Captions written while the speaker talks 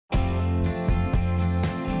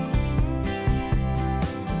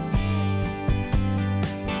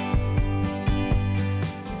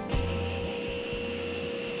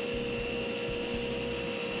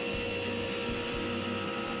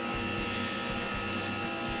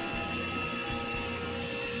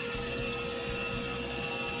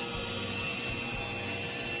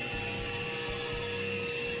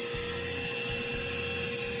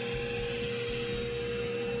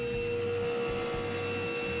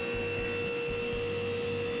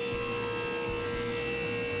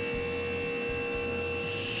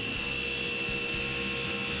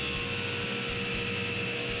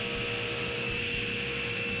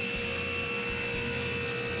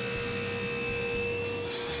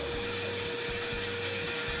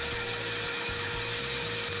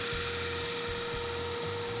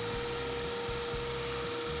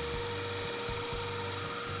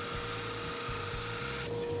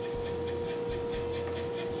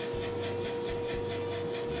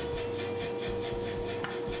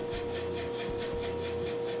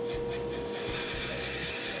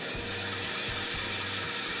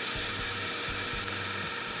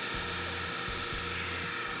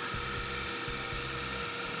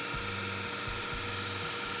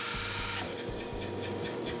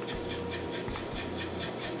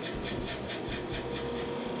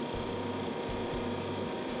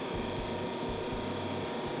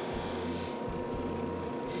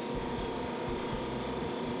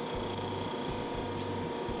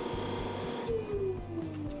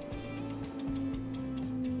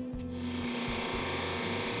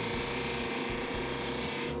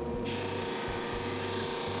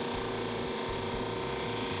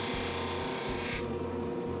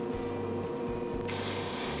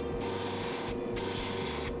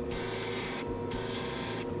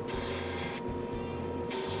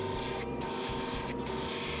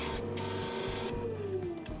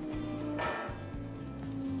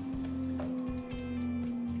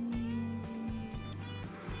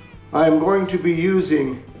I'm going to be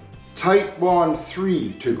using Titebond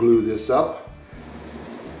 3 to glue this up.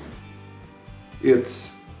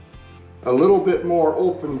 It's a little bit more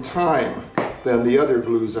open time than the other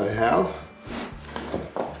glues I have.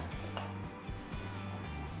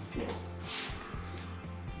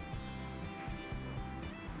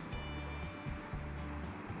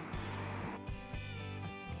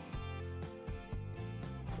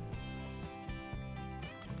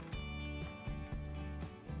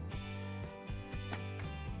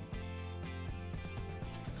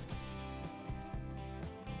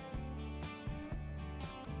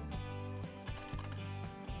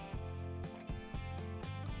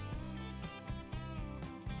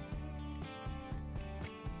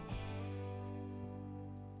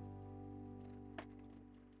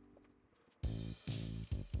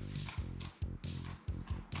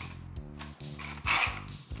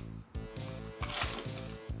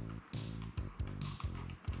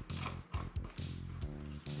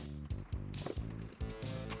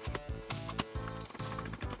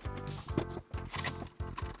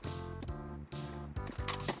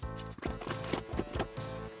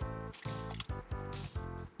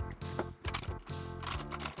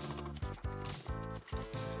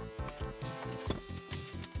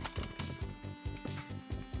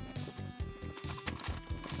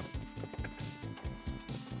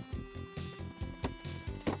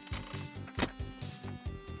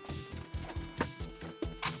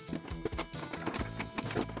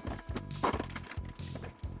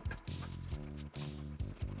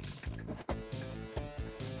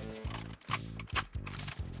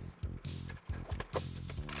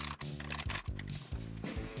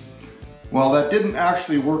 Well, that didn't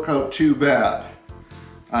actually work out too bad.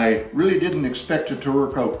 I really didn't expect it to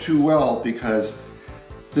work out too well because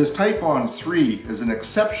this Titebond 3 is an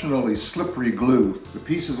exceptionally slippery glue. The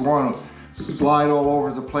pieces want to slide all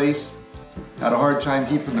over the place. Had a hard time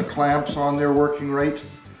keeping the clamps on there working right.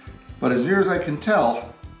 But as near as I can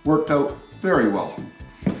tell, worked out very well.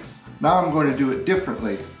 Now I'm going to do it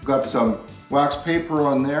differently. I've got some wax paper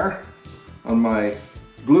on there on my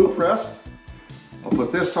glue press. I'll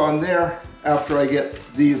put this on there after I get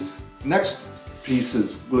these next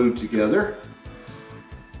pieces glued together.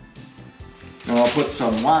 And I'll put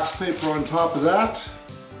some wax paper on top of that.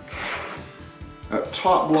 A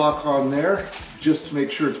top block on there just to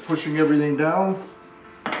make sure it's pushing everything down.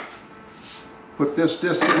 Put this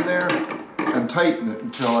disc in there and tighten it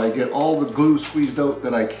until I get all the glue squeezed out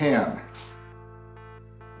that I can.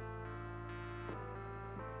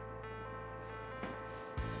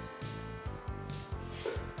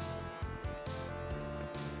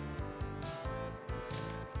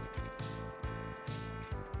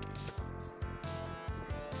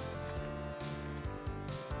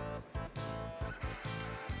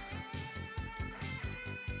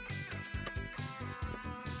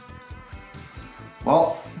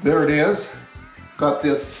 Well, there it is. Got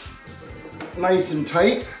this nice and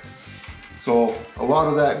tight. So a lot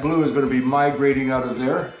of that glue is going to be migrating out of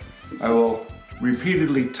there. I will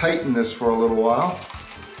repeatedly tighten this for a little while.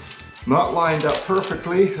 Not lined up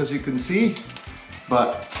perfectly, as you can see,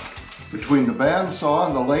 but between the bandsaw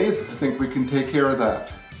and the lathe, I think we can take care of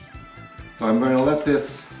that. So I'm going to let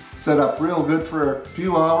this set up real good for a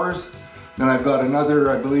few hours. Then I've got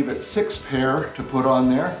another, I believe it's 6 pair to put on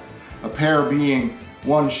there. A pair being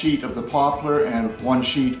 1 sheet of the poplar and 1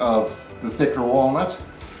 sheet of the thicker walnut.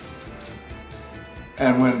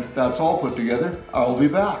 And when that's all put together, I'll be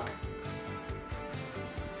back.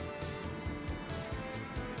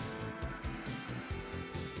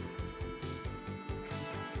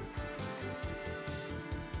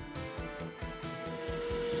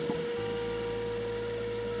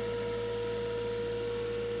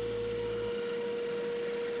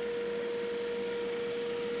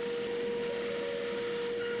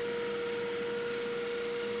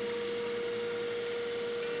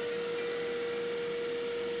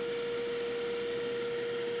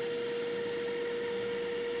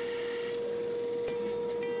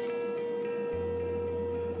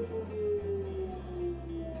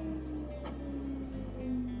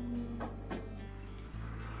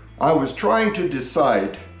 I was trying to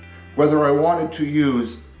decide whether I wanted to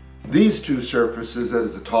use these two surfaces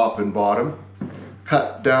as the top and bottom,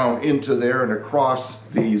 cut down into there and across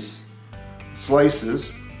these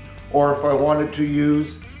slices, or if I wanted to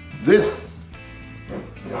use these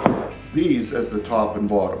as the top and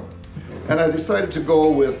bottom. And I decided to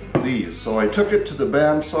go with these. So I took it to the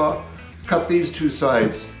bandsaw, cut these two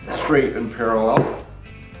sides straight and parallel.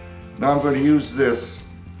 Now I'm going to use this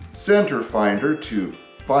center finder to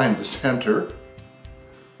find the center,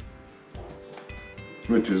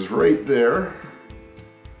 which is right there.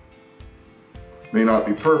 May not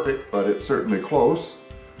be perfect, but it's certainly close.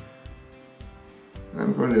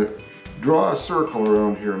 I'm going to draw a circle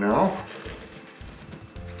around here now.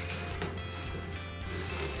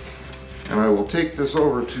 And I will take this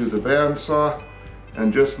over to the bandsaw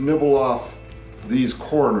and just nibble off these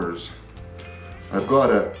corners. I've got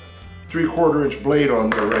a 3/4 inch blade on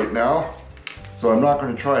there right now, so I'm not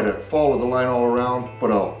going to try to follow the line all around,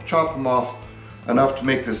 but I'll chop them off enough to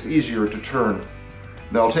make this easier to turn.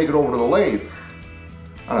 Now I'll take it over to the lathe,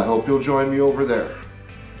 and I hope you'll join me over there.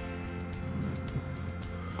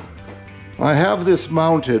 I have this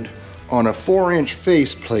mounted on a 4-inch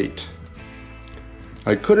face plate.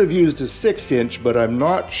 I could have used a 6-inch, but I'm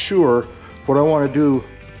not sure what I want to do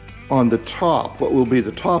on the top, what will be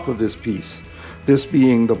the top of this piece, this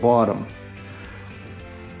being the bottom.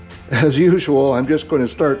 As usual, I'm just going to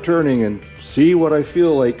start turning and see what I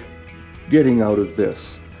feel like getting out of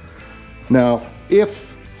this. Now,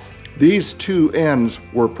 if these two ends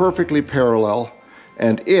were perfectly parallel,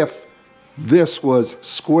 and if this was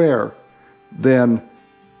square, then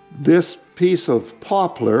this piece of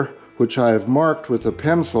poplar, which I have marked with a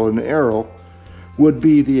pencil and arrow, would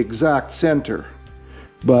be the exact center.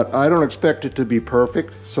 But I don't expect it to be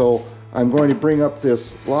perfect, so I'm going to bring up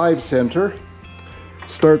this live center,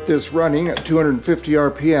 start this running at 250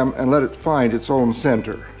 RPM, and let it find its own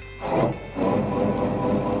center.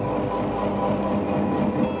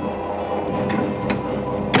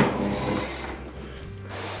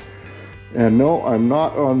 And no, I'm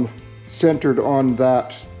not centered on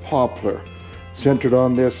that poplar. Centered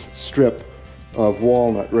on this strip of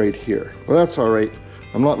walnut right here. Well, that's all right.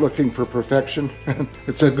 I'm not looking for perfection.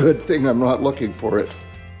 It's a good thing I'm not looking for it.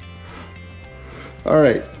 All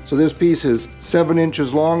right, so this piece is 7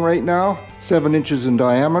 inches long right now, 7 inches in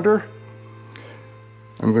diameter.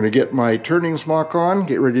 I'm going to get my turning smock on,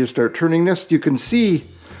 get ready to start turning this. You can see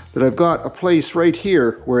that I've got a place right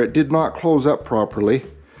here where it did not close up properly,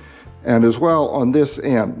 and as well on this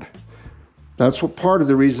end. That's what part of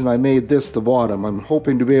the reason I made this the bottom. I'm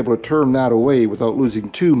hoping to be able to turn that away without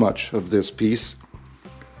losing too much of this piece.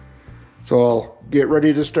 So I'll get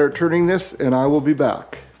ready to start turning this and I will be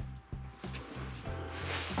back.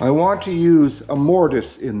 I want to use a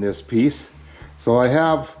mortise in this piece. So I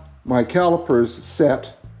have my calipers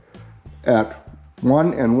set at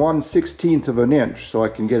 1 1/16 of an inch, so I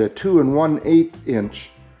can get a 2 1/8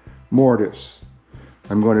 inch mortise.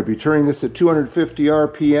 I'm going to be turning this at 250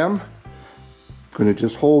 RPM. I'm going to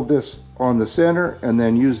just hold this on the center and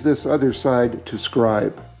then use this other side to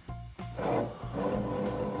scribe.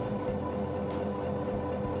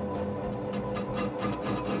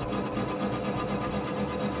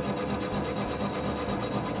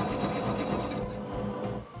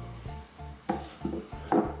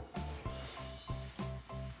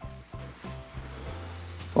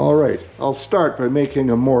 All right, I'll start by making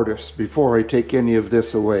a mortise before I take any of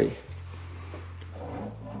this away.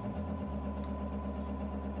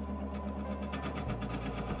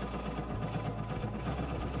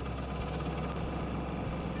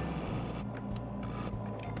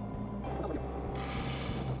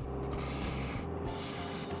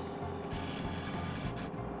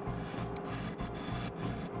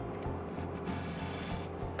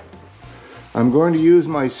 I'm going to use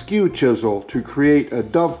my skew chisel to create a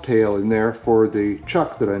dovetail in there for the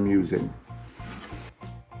chuck that I'm using.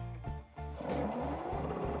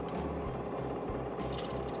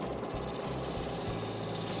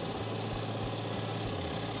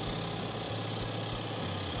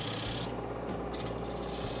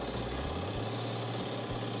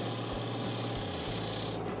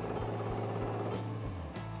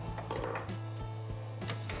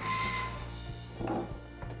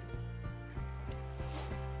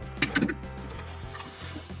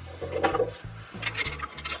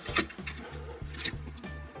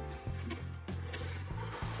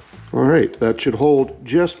 All right, that should hold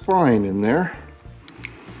just fine in there.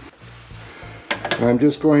 I'm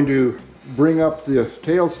just going to bring up the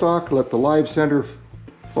tailstock, let the live center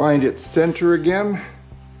find its center again.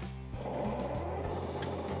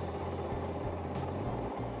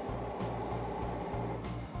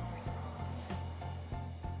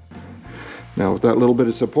 Now with that little bit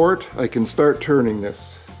of support, I can start turning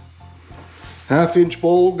this. 1/2 inch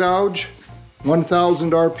bowl gouge,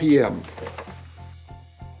 1000 RPM.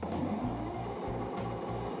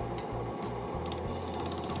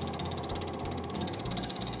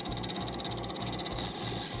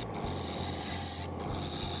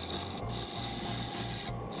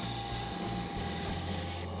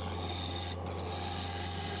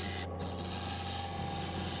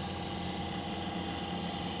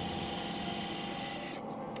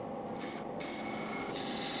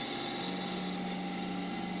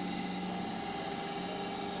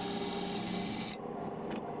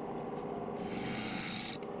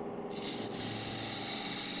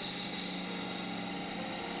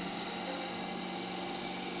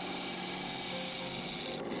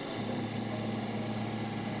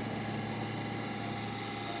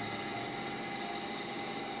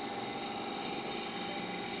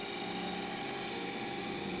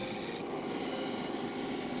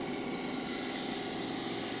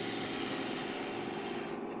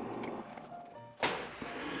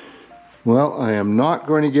 Well, I am not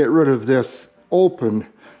going to get rid of this open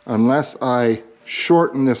unless I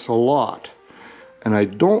shorten this a lot. And I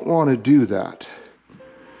don't want to do that.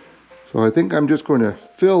 So I think I'm just going to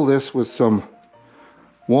fill this with some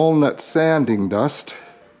walnut sanding dust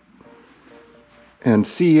and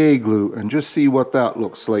CA glue and just see what that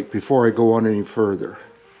looks like before I go on any further.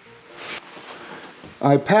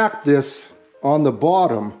 I packed this on the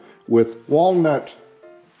bottom with walnut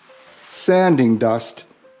sanding dust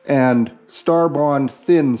and Starbond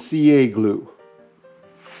thin CA glue.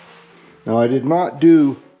 Now I did not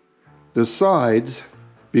do the sides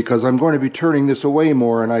because I'm going to be turning this away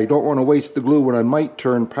more and I don't want to waste the glue when I might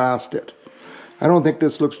turn past it. I don't think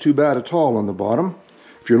this looks too bad at all on the bottom.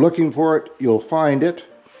 If you're looking for it, you'll find it.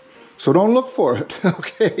 So don't look for it,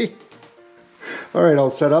 okay? All right,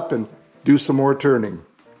 I'll set up and do some more turning.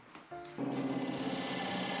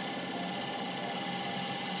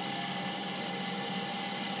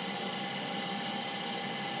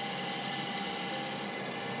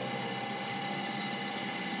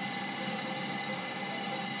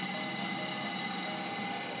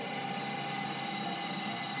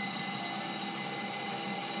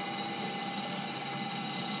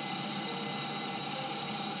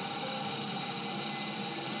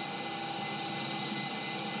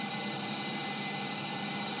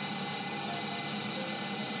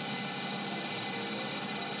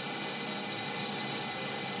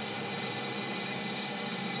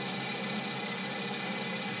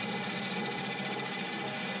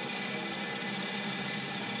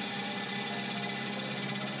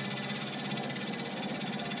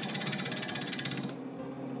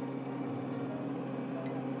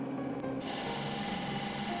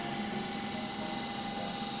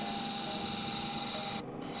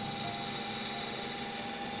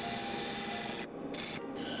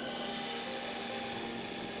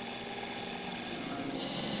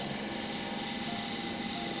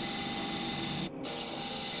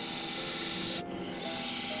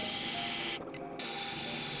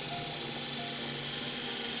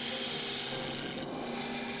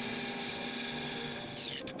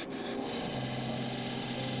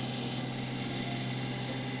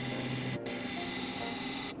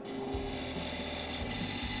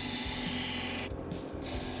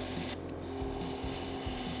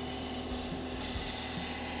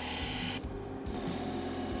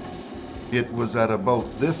 It was at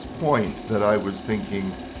about this point that I was thinking,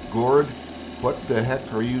 Gord, what the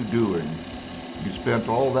heck are you doing? You spent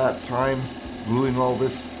all that time gluing all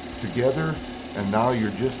this together and now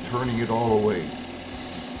you're just turning it all away.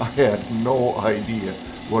 I had no idea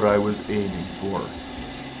what I was aiming for.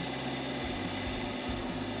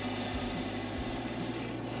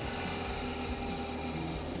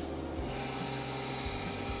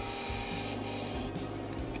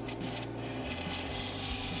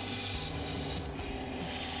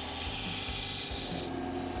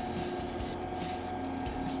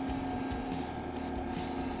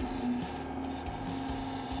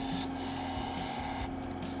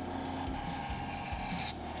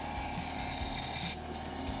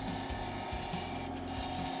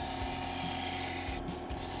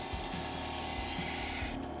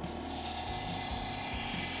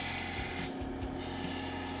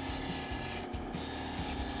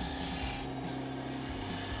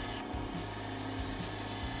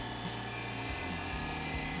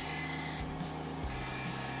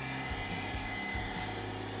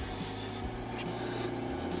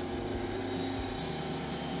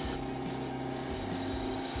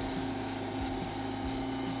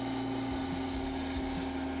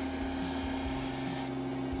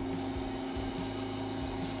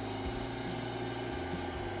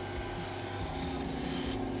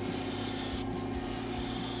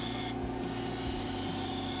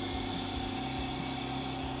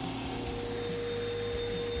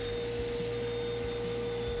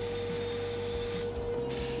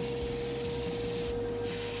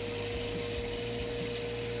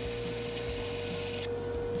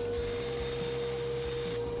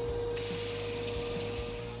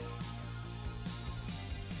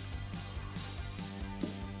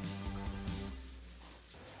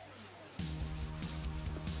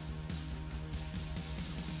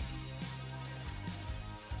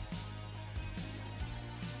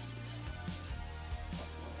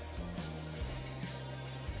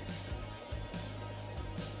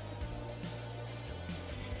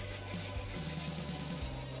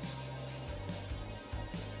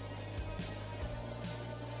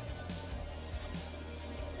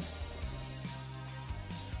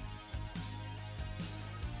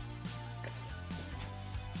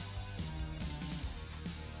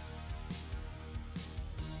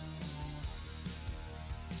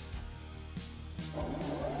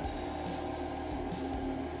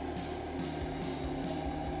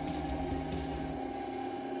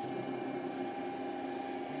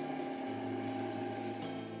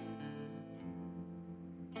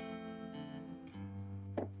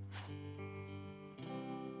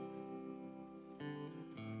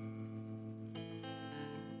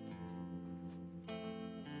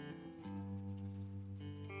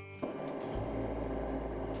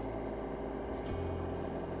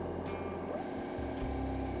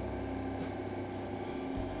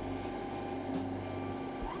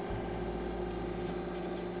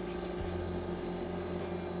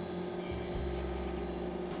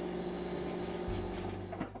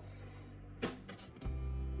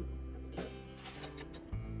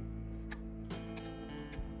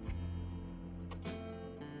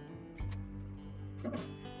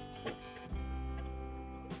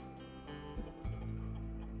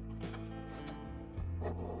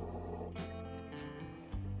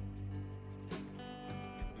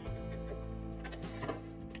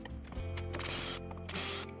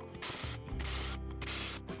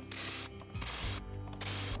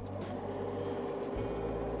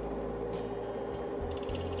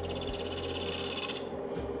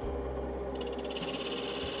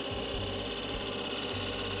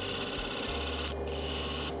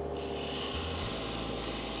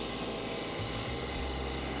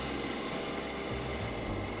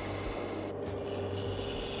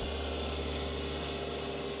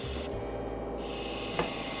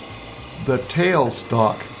 The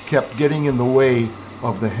tailstock kept getting in the way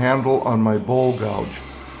of the handle on my bowl gouge,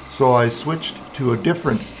 so I switched to a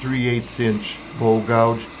different 3/8 inch bowl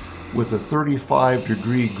gouge with a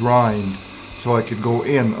 35-degree grind so I could go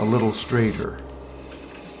in a little straighter.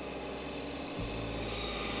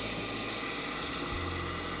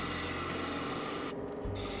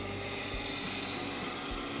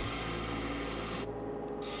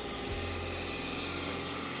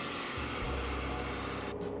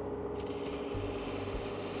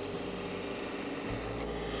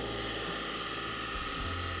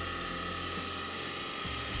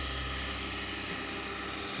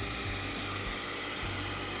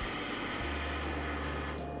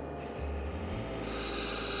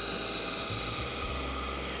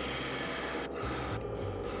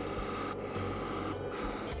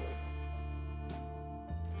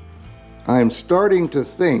 I'm starting to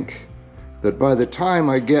think that by the time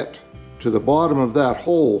I get to the bottom of that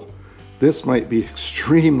hole, this might be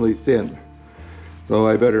extremely thin. So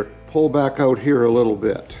I better pull back out here a little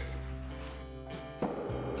bit.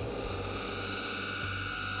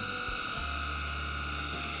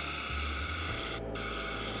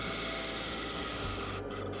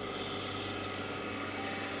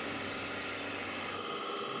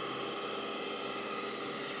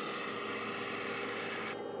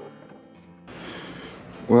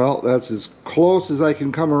 Well, that's as close as I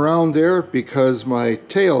can come around there because my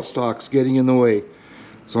tailstock's getting in the way.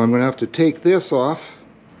 So I'm going to have to take this off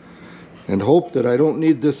and hope that I don't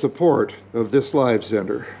need the support of this live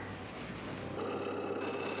center.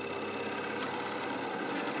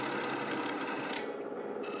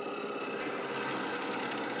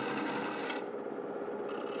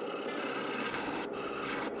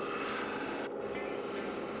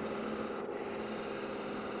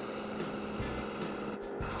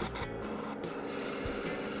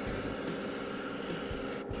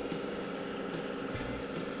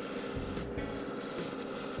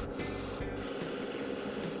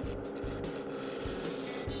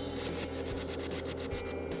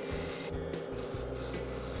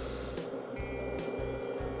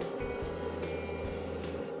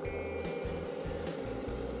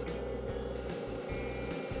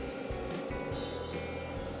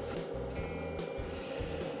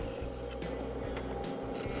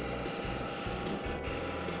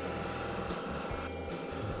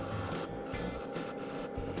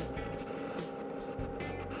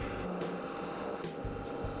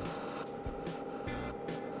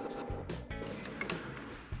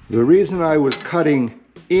 The reason I was cutting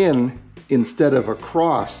in instead of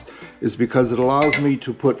across is because it allows me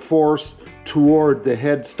to put force toward the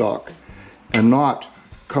headstock and not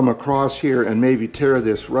come across here and maybe tear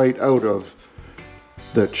this right out of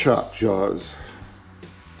the chuck jaws.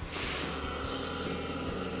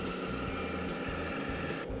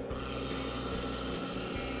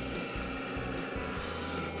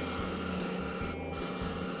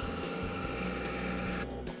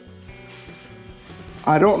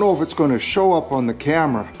 I don't know if it's going to show up on the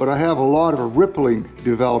camera, but I have a lot of rippling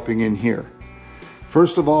developing in here.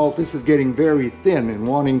 First of all, this is getting very thin and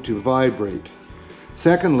wanting to vibrate.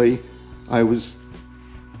 Secondly, I was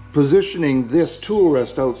positioning this tool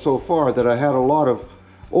rest out so far that I had a lot of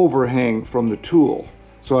overhang from the tool.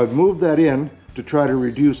 So I've moved that in to try to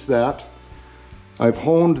reduce that. I've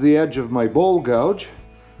honed the edge of my bowl gouge,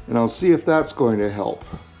 and I'll see if that's going to help.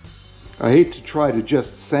 I hate to try to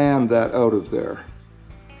just sand that out of there.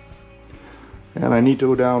 And I need to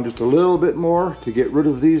go down just a little bit more to get rid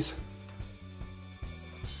of these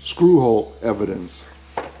screw hole evidence.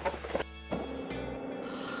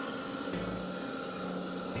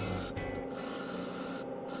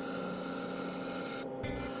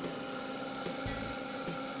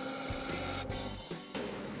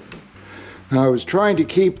 Now I was trying to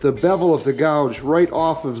keep the bevel of the gouge right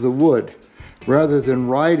off of the wood rather than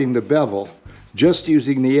riding the bevel, just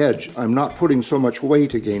using the edge. I'm not putting so much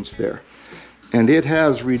weight against there. And it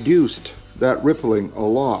has reduced that rippling a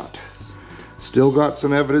lot. Still got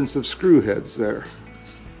some evidence of screw heads there.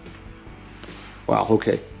 Wow,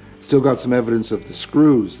 okay. Still got some evidence of the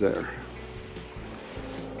screws there.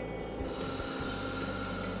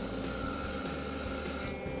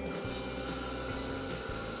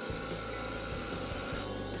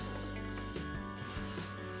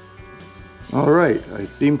 All right, I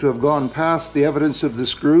seem to have gone past the evidence of the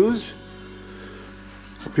screws.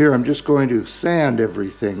 Up here I'm just going to sand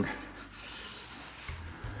everything.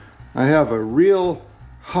 I have a real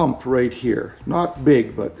hump right here. Not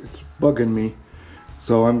big, but it's bugging me.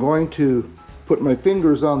 So I'm going to put my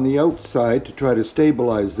fingers on the outside to try to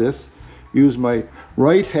stabilize this. Use my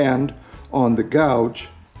right hand on the gouge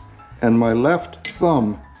and my left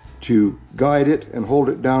thumb to guide it and hold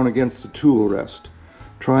it down against the tool rest.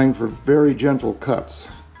 Trying for very gentle cuts.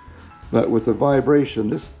 But with the vibration,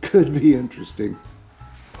 this could be interesting.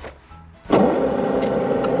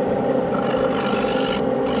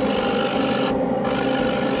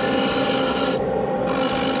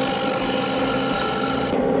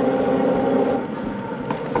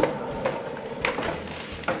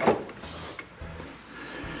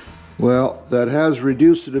 Well, that has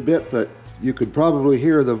reduced it a bit, but you could probably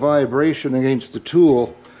hear the vibration against the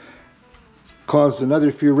tool. Caused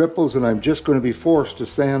another few ripples, and I'm just going to be forced to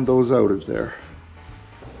sand those out of there.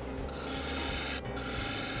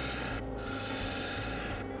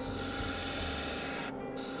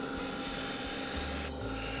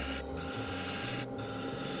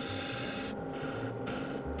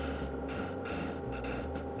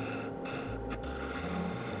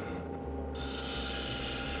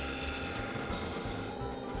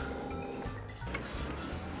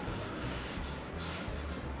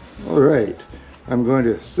 All right, I'm going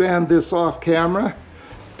to sand this off camera,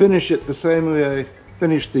 finish it the same way I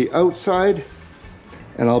finished the outside,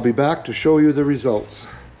 and I'll be back to show you the results.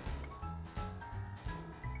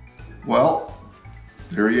 Well,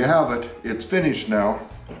 there you have it. It's finished now.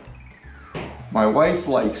 My wife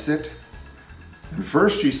likes it. And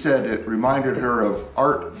first she said it reminded her of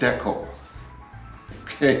Art Deco.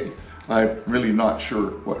 Okay, I'm really not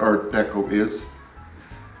sure what Art Deco is.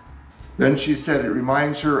 Then she said it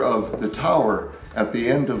reminds her of the tower at the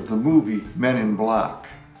end of the movie Men in Black.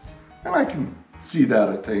 And I can see that,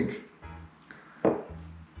 I think.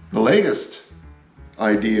 The latest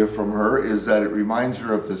idea from her is that it reminds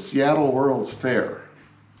her of the Seattle World's Fair.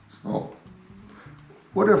 So,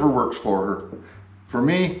 whatever works for her. For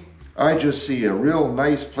me, I just see a real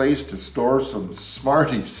nice place to store some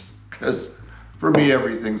Smarties, because for me,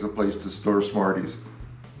 everything's a place to store Smarties.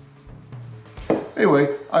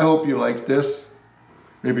 Anyway, I hope you like this.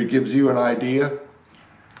 Maybe it gives you an idea.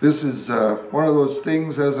 This is one of those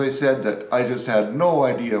things, as I said, that I just had no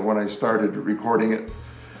idea when I started recording it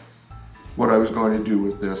what I was going to do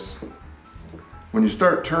with this. When you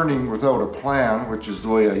start turning without a plan, which is the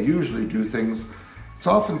way I usually do things, it's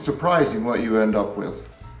often surprising what you end up with.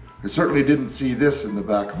 I certainly didn't see this in the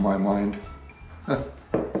back of my mind.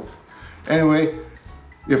 Anyway,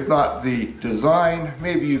 if not the design,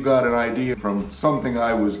 maybe you got an idea from something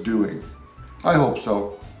I was doing. I hope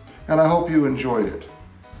so, and I hope you enjoyed it.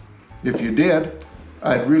 If you did,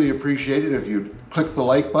 I'd really appreciate it if you'd click the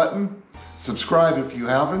like button, subscribe if you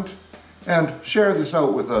haven't, and share this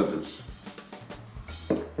out with others.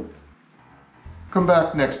 Come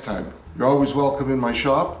back next time. You're always welcome in my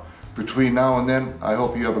shop. Between now and then, I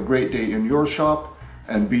hope you have a great day in your shop,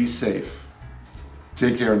 and be safe.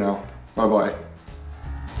 Take care now. Bye-bye.